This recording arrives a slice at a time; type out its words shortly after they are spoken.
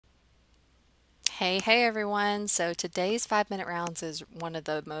Hey everyone. So today's 5-minute rounds is one of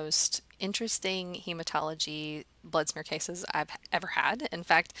the most interesting hematology blood smear cases I've ever had. In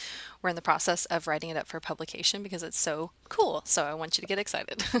fact, we're in the process of writing it up for publication because it's so cool. So I want you to get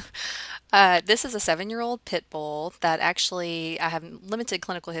excited. This is a 7-year-old pit bull that actually, I have limited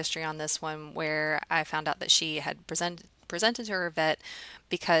clinical history on this one where I found out that she had presented to her vet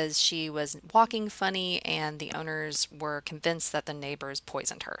because she was walking funny and the owners were convinced that the neighbors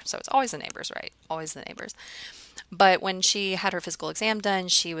poisoned her. So it's always the neighbors, right? Always the neighbors. But when she had her physical exam done,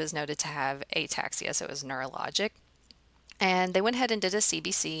 she was noted to have ataxia, so it was neurologic. And they went ahead and did a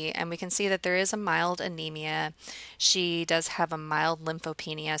CBC, and we can see that there is a mild anemia. She does have a mild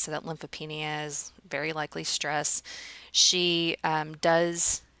lymphopenia, so that lymphopenia is very likely stress. She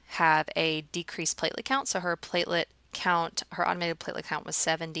does have a decreased platelet count, so her platelet count, her automated platelet count was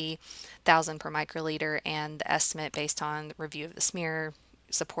 70,000 per microliter, and the estimate based on the review of the smear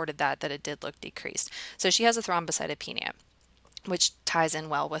supported that it did look decreased. So she has a thrombocytopenia, which ties in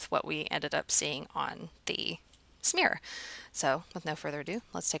well with what we ended up seeing on the smear. So with no further ado,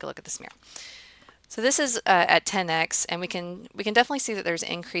 let's take a look at the smear. So this is at 10x, and we can definitely see that there's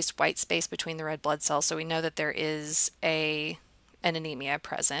increased white space between the red blood cells, so we know that there is an anemia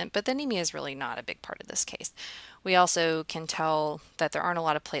present, but the anemia is really not a big part of this case. We also can tell that there aren't a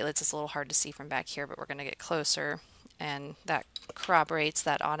lot of platelets. It's a little hard to see from back here, but we're going to get closer, and that corroborates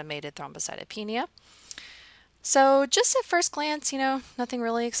that automated thrombocytopenia. So just at first glance, nothing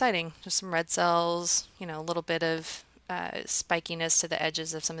really exciting. Just some red cells, a little bit of spikiness to the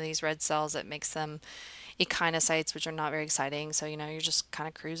edges of some of these red cells that makes them echinocytes, which are not very exciting. So, you're just kind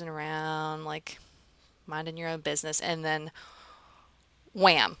of cruising around, like minding your own business. And then,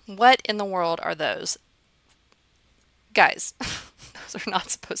 wham, what in the world are those? Guys, those are not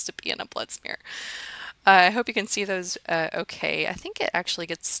supposed to be in a blood smear. I hope you can see those okay. I think it actually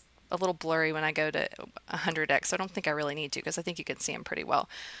gets a little blurry when I go to 100x, so I don't think I really need to because I think you can see them pretty well.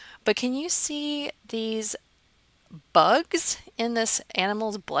 But can you see these bugs in this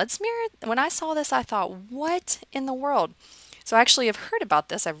animal's blood smear? When I saw this, I thought, what in the world? So I actually have heard about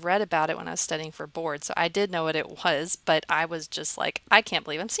this. I've read about it when I was studying for board, so I did know what it was, but I was just like, I can't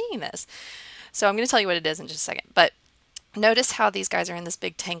believe I'm seeing this. So I'm going to tell you what it is in just a second. But notice how these guys are in this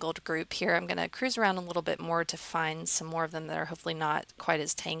big tangled group here. I'm going to cruise around a little bit more to find some more of them that are hopefully not quite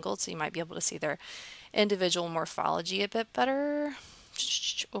as tangled, so you might be able to see their individual morphology a bit better.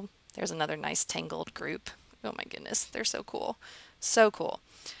 Oh, there's another nice tangled group. Oh my goodness, they're so cool. So cool.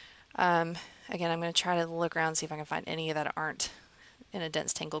 Again, I'm going to try to look around and see if I can find any that aren't in a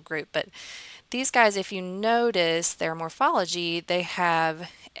dense tangled group. But these guys, if you notice their morphology, they're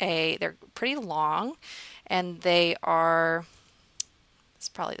pretty long, and it's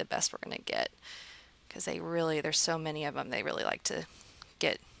probably the best we're going to get because there's so many of them, they really like to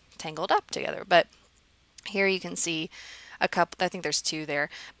get tangled up together. But here you can see a couple, I think there's two there,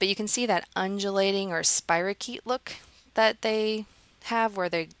 but you can see that undulating or spirochete look that they have where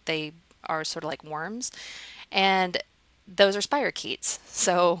they are sort of like worms, and those are spirochetes.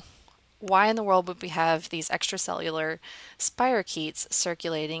 So why in the world would we have these extracellular spirochetes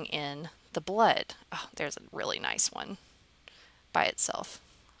circulating in the blood? Oh, there's a really nice one by itself.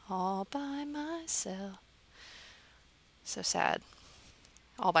 All by myself. So sad.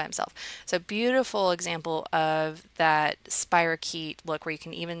 All by himself. So beautiful example of that spirochete look where you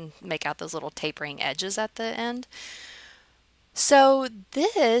can even make out those little tapering edges at the end. So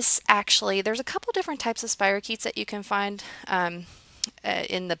this actually, there's a couple different types of spirochetes that you can find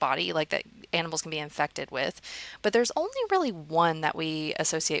in the body, like that animals can be infected with, but there's only really one that we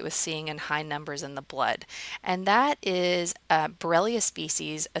associate with seeing in high numbers in the blood, and that is Borrelia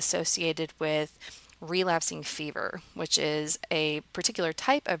species associated with relapsing fever, which is a particular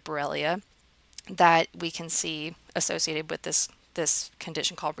type of Borrelia that we can see associated with this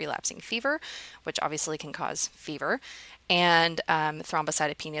condition called relapsing fever, which obviously can cause fever. And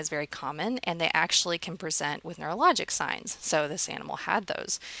thrombocytopenia is very common, and they actually can present with neurologic signs. So this animal had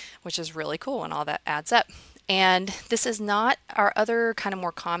those, which is really cool, and all that adds up. And this is not our other kind of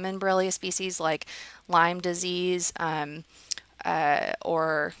more common Borrelia species like Lyme disease, so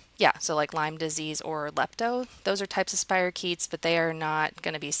like Lyme disease or lepto. Those are types of spirochetes, but they are not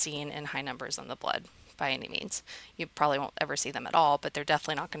going to be seen in high numbers in the blood by any means. You probably won't ever see them at all, but they're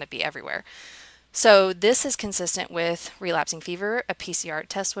definitely not going to be everywhere. So this is consistent with relapsing fever. A PCR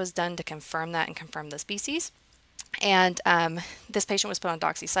test was done to confirm that and confirm the species. And this patient was put on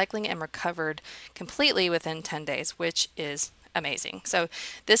doxycycline and recovered completely within 10 days, which is amazing. So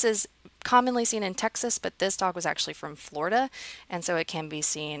this is commonly seen in Texas, but this dog was actually from Florida, and so it can be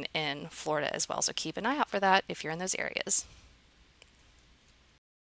seen in Florida as well. So keep an eye out for that if you're in those areas.